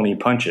didn't pull any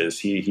punches.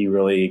 He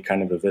really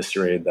kind of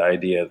eviscerated the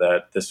idea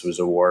that this was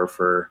a war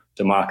for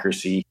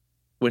democracy.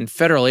 When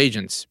federal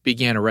agents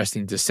began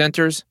arresting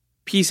dissenters,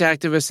 peace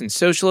activists, and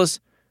socialists,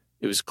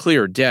 it was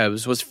clear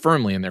Debs was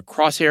firmly in their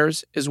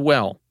crosshairs as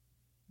well.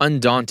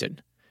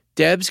 Undaunted,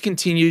 Debs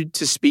continued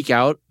to speak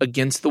out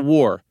against the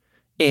war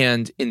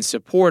and in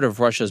support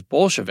of Russia's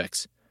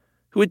Bolsheviks,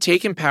 who had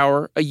taken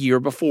power a year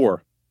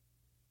before.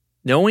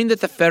 Knowing that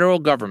the federal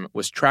government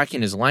was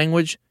tracking his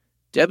language,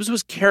 Debs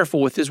was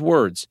careful with his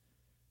words.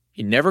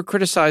 He never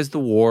criticized the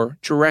war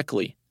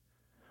directly.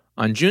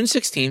 On June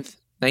 16,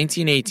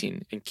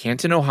 1918, in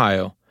Canton,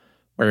 Ohio,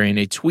 wearing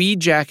a tweed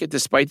jacket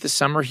despite the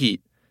summer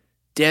heat,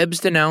 Debs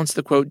denounced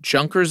the, quote,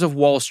 junkers of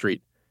Wall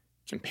Street,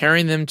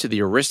 comparing them to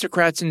the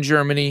aristocrats in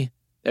Germany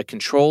that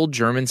controlled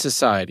German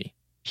society.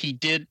 He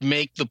did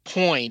make the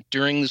point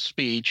during the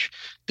speech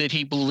that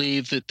he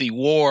believed that the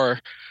war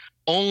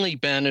only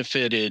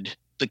benefited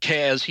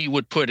as he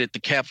would put it, the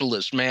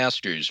capitalist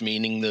masters,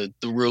 meaning the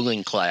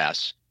ruling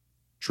class.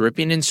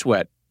 Dripping in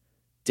sweat,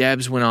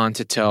 Debs went on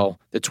to tell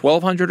the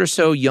 1,200 or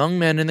so young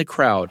men in the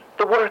crowd,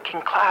 The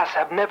working class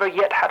have never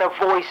yet had a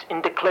voice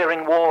in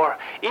declaring war.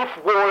 If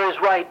war is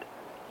right,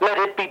 let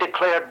it be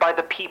declared by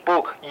the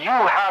people. You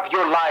have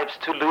your lives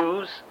to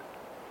lose.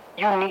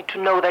 You need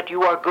to know that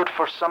you are good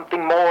for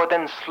something more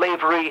than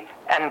slavery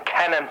and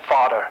cannon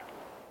fodder.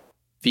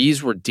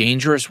 These were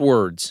dangerous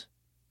words,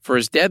 for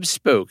as Debs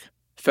spoke,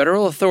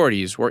 federal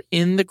authorities were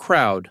in the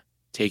crowd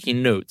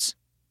taking notes.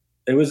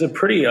 It was a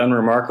pretty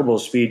unremarkable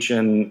speech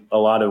in a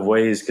lot of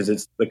ways because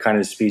it's the kind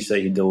of speech that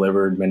he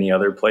delivered many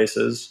other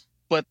places.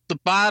 But the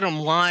bottom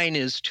line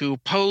is to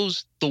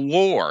oppose the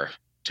war,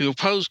 to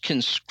oppose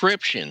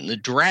conscription, the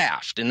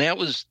draft, and that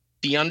was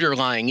the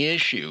underlying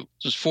issue,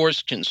 was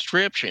forced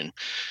conscription,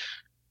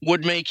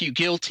 would make you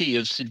guilty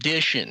of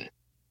sedition.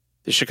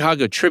 The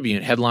Chicago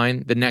Tribune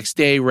headline the next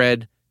day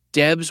read,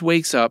 "Debs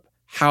wakes up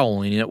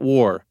howling at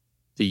war.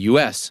 The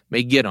U.S.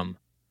 may get him."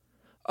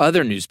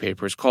 Other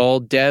newspapers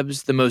called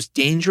Debs the most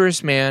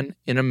dangerous man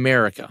in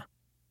America.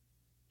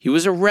 He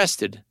was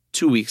arrested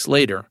 2 weeks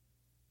later.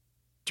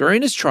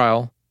 During his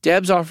trial,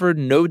 Debs offered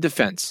no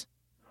defense,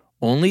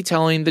 only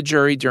telling the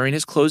jury during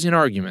his closing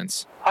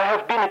arguments, I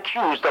have been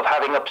accused of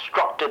having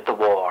obstructed the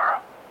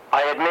war.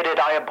 I admitted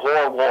I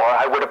abhor war.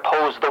 I would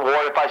oppose the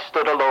war if I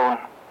stood alone.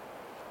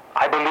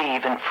 I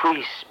believe in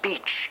free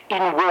speech, in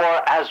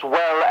war as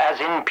well as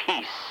in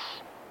peace.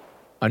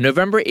 On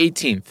November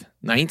 18th,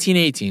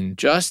 1918,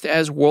 just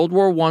as World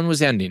War I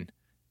was ending,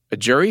 a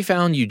jury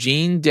found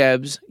Eugene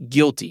Debs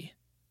guilty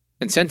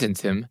and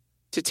sentenced him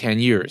to 10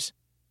 years.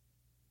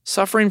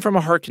 Suffering from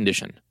a heart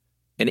condition,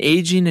 an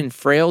aging and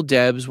frail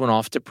Debs went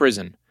off to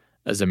prison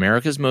as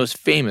America's most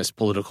famous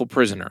political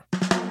prisoner.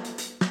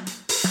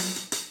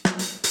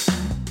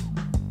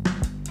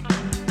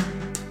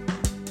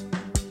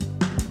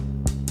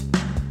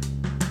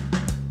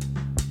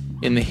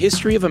 In the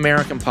history of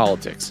American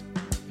politics,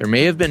 there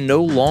may have been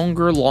no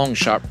longer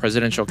long-shot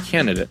presidential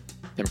candidate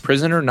than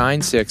prisoner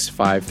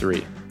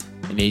 9653,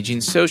 an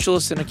aging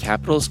socialist in a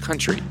capitalist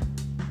country,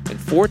 and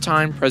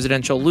four-time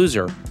presidential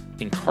loser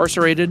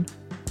incarcerated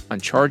on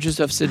charges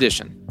of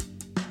sedition.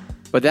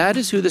 But that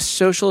is who the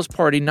Socialist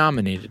Party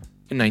nominated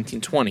in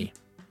 1920.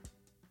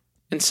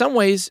 In some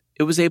ways,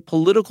 it was a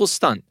political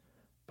stunt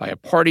by a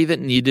party that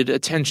needed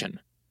attention.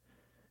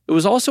 It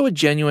was also a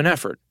genuine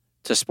effort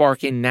to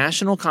spark a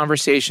national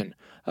conversation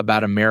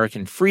about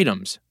American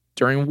freedoms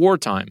during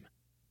wartime.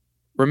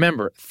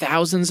 Remember,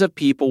 thousands of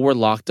people were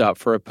locked up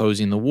for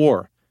opposing the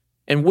war,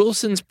 and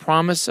Wilson's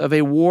promise of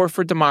a war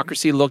for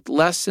democracy looked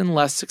less and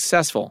less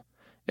successful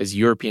as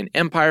European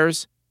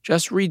empires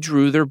just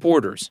redrew their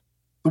borders.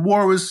 The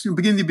war was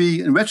beginning to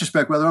be, in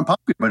retrospect, rather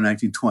unpopular by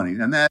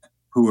 1920, and that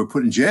who were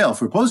put in jail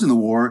for opposing the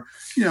war,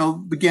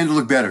 began to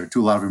look better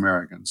to a lot of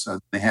Americans.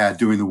 They had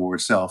during the war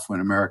itself, when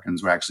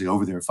Americans were actually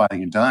over there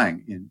fighting and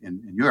dying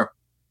in Europe.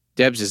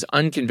 Debs'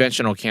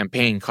 unconventional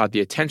campaign caught the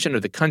attention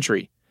of the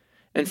country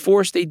and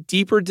forced a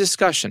deeper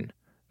discussion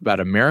about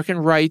American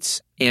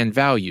rights and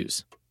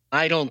values.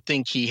 I don't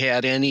think he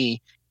had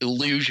any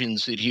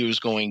illusions that he was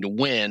going to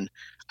win.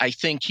 I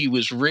think he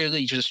was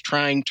really just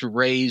trying to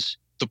raise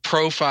the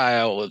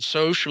profile of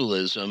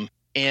socialism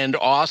and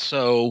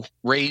also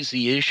raise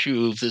the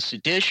issue of the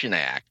Sedition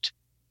Act.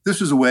 This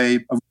was a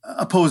way of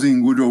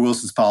opposing Woodrow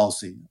Wilson's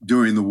policy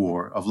during the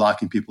war of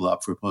locking people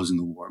up for opposing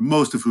the war,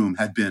 most of whom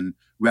had been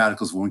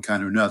radicals of one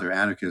kind or another,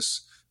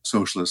 anarchists,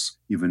 socialists,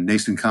 even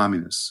nascent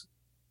communists.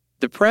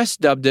 The press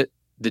dubbed it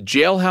the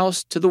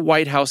Jailhouse to the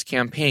White House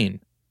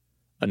campaign.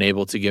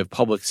 Unable to give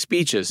public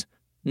speeches,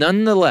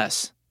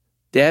 nonetheless,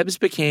 Debs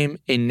became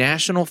a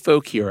national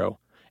folk hero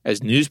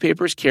as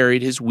newspapers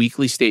carried his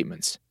weekly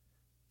statements.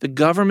 The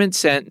government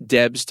sent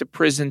Debs to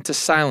prison to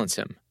silence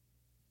him.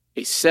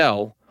 A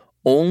cell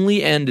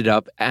only ended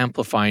up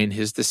amplifying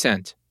his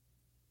dissent.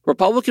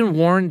 Republican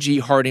Warren G.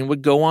 Harding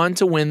would go on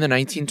to win the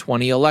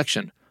 1920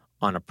 election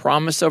on a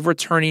promise of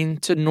returning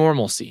to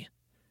normalcy.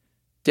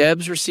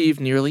 Debs received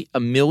nearly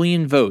 1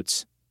 million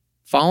votes.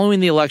 Following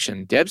the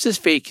election, Debs'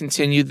 fate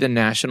continued the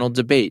national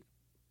debate,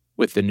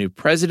 with the new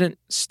president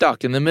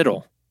stuck in the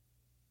middle.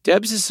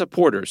 Debs'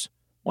 supporters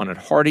wanted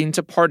Harding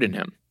to pardon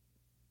him.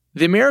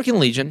 The American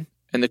Legion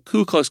and the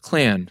Ku Klux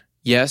Klan,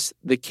 yes,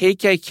 the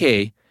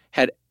KKK,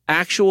 had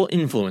actual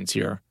influence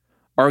here,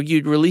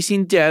 argued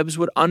releasing Debs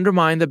would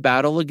undermine the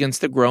battle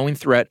against the growing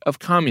threat of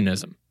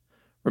communism.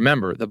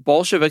 Remember, the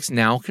Bolsheviks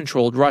now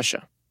controlled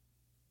Russia.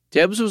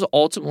 Debs was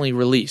ultimately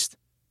released,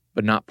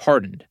 but not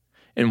pardoned,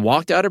 and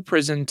walked out of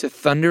prison to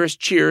thunderous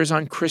cheers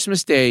on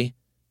Christmas Day,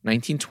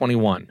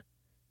 1921.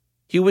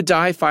 He would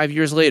die 5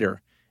 years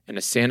later in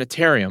a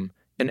sanitarium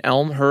in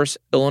Elmhurst,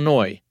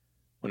 Illinois,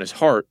 when his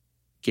heart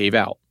gave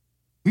out.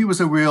 He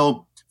was a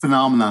real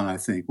phenomenon, I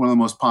think, one of the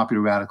most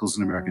popular radicals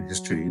in American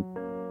history.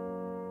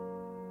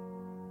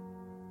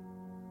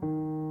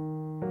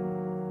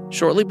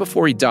 Shortly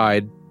before he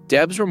died,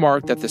 Debs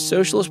remarked that the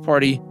Socialist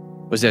Party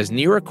was as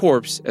near a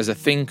corpse as a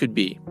thing could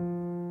be.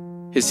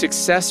 His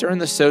successor in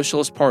the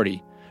Socialist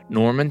Party,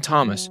 Norman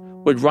Thomas,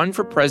 would run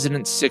for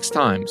president 6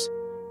 times,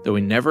 though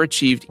he never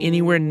achieved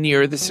anywhere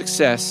near the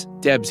success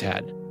Debs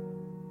had.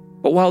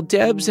 But while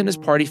Debs and his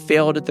party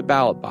failed at the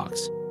ballot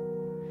box,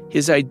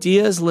 his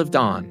ideas lived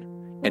on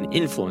and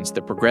influenced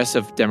the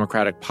progressive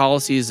democratic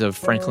policies of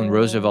Franklin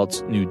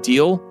Roosevelt's New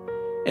Deal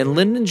and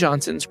Lyndon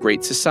Johnson's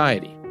Great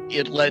Society.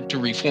 It led to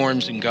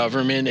reforms in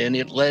government, and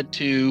it led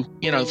to,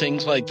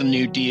 things like the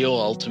New Deal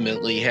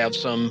ultimately have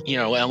some,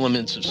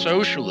 elements of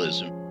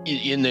socialism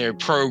in their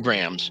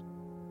programs.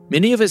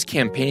 Many of his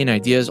campaign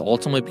ideas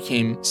ultimately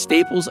became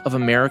staples of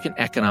American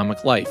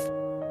economic life.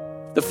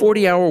 the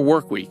 40-hour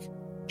work week,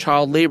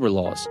 child labor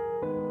laws,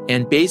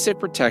 and basic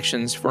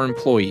protections for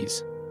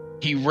employees.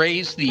 He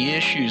raised the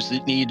issues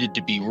that needed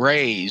to be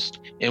raised,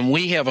 and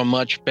we have a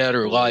much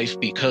better life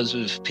because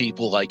of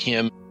people like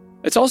him.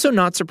 It's also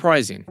not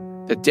surprising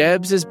that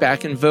Debs is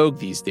back in vogue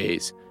these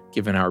days,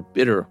 given our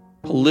bitter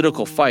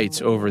political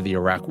fights over the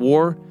Iraq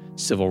War,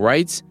 civil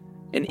rights,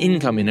 and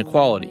income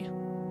inequality.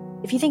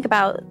 If you think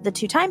about the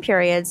two time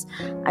periods,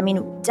 I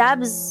mean,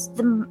 Debs,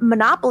 the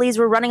monopolies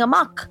were running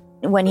amok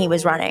when he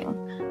was running.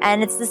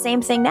 And it's the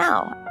same thing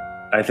now.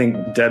 I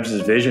think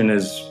Debs' vision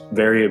is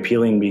very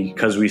appealing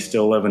because we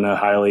still live in a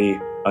highly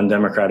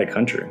undemocratic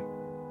country.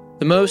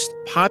 The most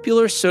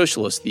popular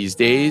socialist these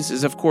days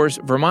is, of course,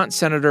 Vermont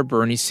Senator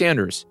Bernie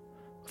Sanders,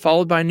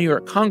 followed by New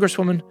York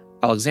Congresswoman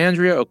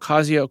Alexandria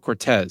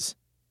Ocasio-Cortez.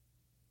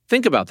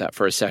 Think about that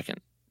for a second.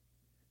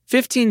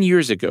 15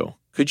 years ago,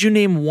 could you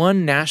name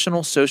one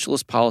National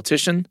Socialist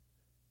politician,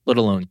 let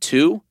alone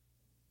two?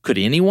 Could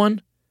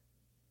anyone?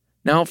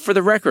 Now, for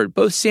the record,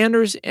 both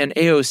Sanders and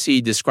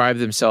AOC describe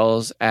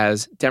themselves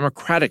as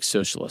democratic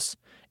socialists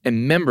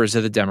and members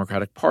of the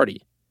Democratic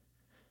Party.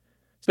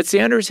 But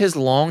Sanders has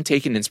long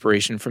taken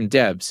inspiration from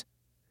Debs.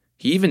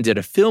 He even did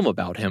a film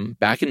about him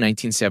back in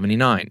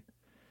 1979.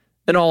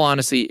 In all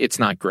honesty, it's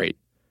not great.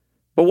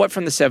 But what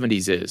from the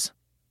 70s is?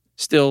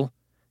 Still,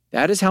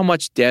 that is how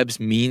much Debs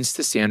means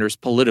to Sanders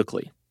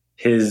politically.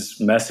 His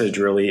message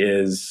really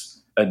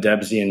is a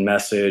Debsian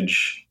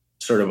message,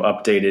 sort of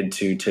updated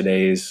to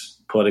today's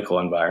political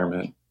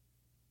environment.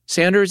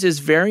 Sanders is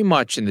very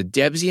much in the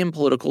Debsian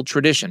political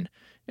tradition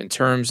in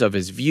terms of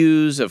his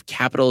views of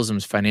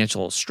capitalism's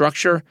financial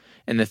structure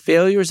and the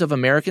failures of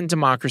American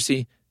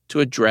democracy to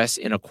address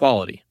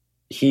inequality.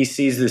 He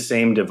sees the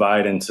same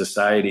divide in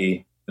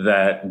society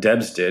that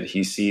Debs did.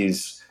 He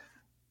sees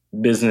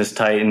business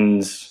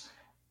titans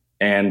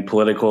and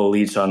political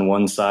elites on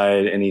one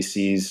side, and he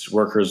sees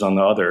workers on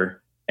the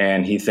other.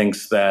 And he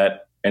thinks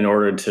that in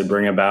order to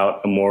bring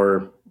about a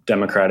more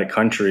democratic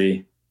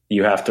country,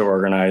 you have to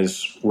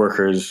organize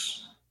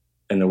workers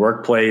in the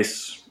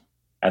workplace,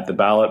 at the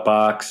ballot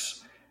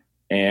box,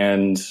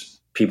 and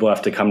people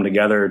have to come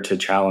together to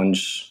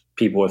challenge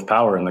people with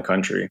power in the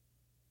country.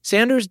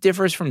 Sanders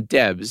differs from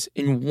Debs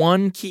in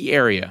one key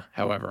area,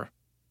 however.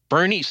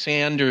 Bernie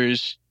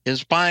Sanders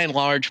has by and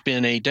large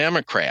been a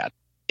Democrat,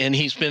 and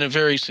he's been a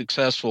very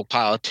successful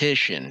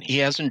politician. He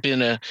hasn't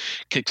been a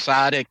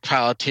quixotic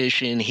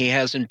politician. He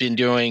hasn't been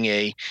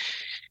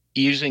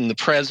using the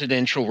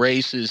presidential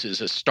races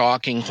as a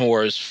stalking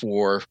horse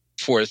for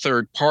a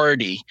third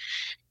party.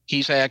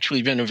 He's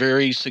actually been a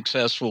very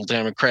successful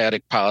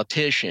Democratic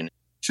politician.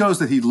 Shows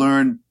that he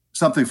learned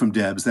something from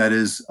Debs. That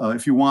is,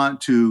 if you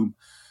want to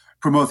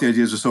promote the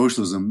ideas of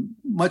socialism,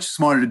 much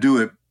smarter to do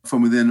it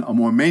from within a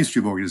more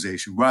mainstream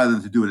organization rather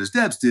than to do it as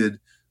Debs did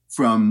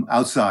from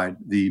outside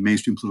the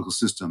mainstream political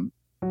system.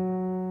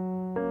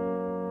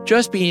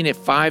 Just being a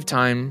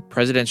 5-time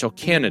presidential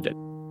candidate,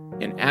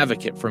 an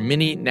advocate for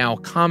many now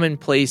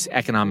commonplace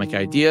economic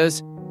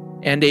ideas,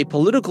 and a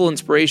political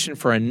inspiration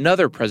for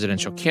another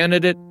presidential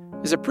candidate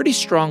is a pretty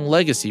strong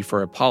legacy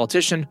for a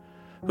politician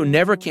who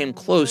never came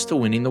close to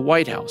winning the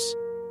White House.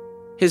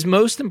 His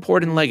most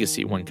important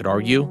legacy, one could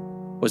argue,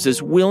 was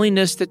his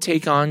willingness to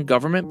take on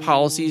government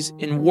policies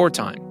in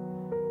wartime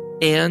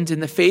and in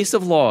the face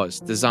of laws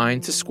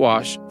designed to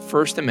squash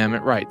First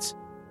Amendment rights.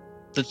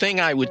 The thing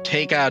I would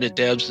take out of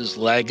Debs'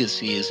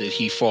 legacy is that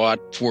he fought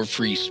for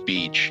free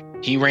speech.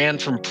 He ran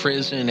from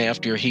prison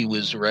after he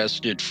was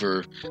arrested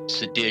for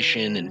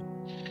sedition, and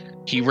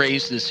he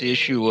raised this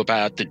issue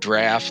about the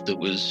draft that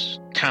was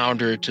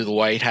counter to the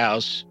White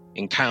House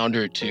and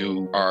counter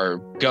to our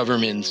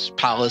government's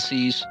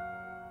policies.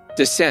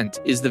 Dissent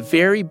is the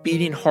very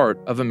beating heart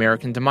of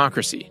American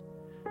democracy.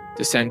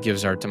 Dissent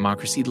gives our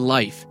democracy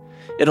life.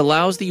 It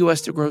allows the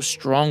U.S. to grow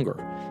stronger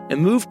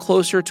and move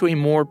closer to a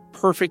more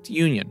perfect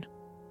union.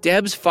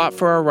 Debs fought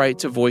for our right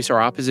to voice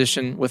our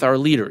opposition with our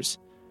leaders,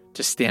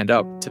 to stand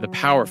up to the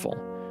powerful,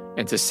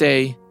 and to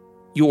say,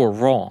 "You're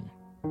wrong."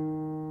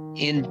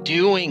 In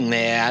doing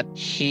that,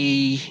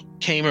 he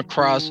came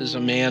across as a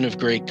man of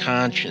great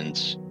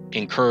conscience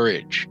and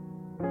courage.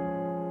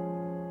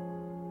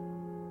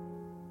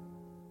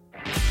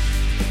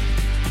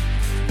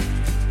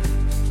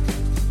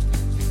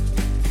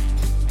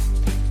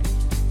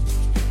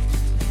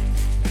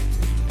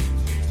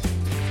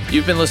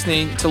 You've been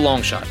listening to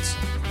Long Shots.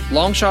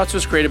 Long Shots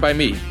was created by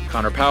me,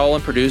 Connor Powell,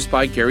 and produced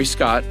by Gary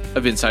Scott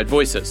of Inside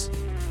Voices.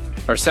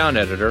 Our sound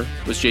editor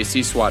was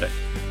JC Swadek.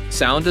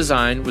 Sound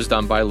design was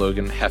done by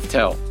Logan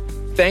Heftel.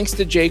 Thanks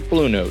to Jake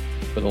Blue Note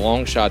for the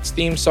Long Shots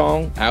theme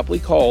song, aptly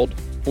called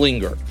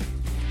Linger.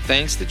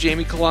 Thanks to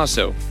Jamie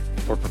Colasso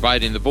for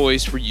providing the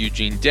voice for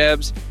Eugene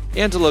Debs,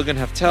 and to Logan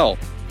Heftel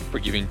for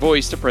giving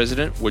voice to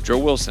President Woodrow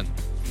Wilson.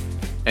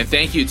 And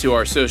thank you to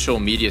our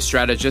social media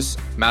strategist,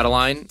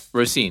 Madeline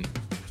Rosine.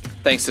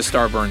 Thanks to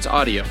Starburns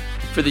Audio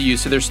for the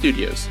use of their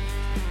studios.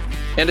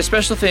 And a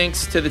special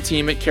thanks to the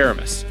team at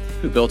Karamis,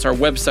 who built our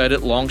website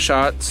at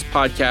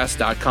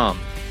longshotspodcast.com.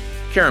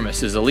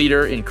 Karamis is a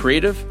leader in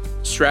creative,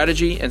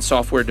 strategy, and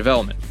software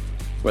development.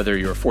 Whether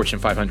you're a Fortune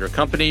 500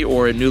 company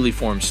or a newly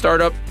formed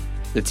startup,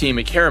 the team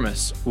at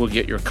Karamis will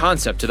get your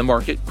concept to the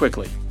market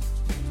quickly.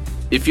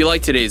 If you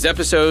like today's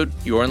episode,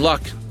 you're in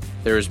luck.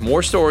 There's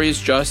more stories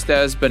just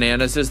as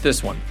bananas as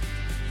this one.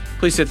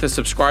 Please hit the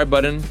subscribe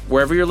button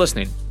wherever you're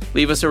listening.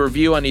 Leave us a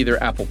review on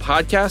either Apple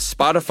Podcasts,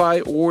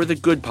 Spotify, or the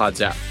Good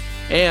Pods app.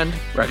 And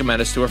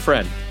recommend us to a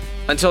friend.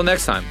 Until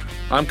next time,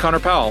 I'm Connor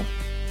Powell,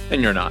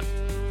 and you're not.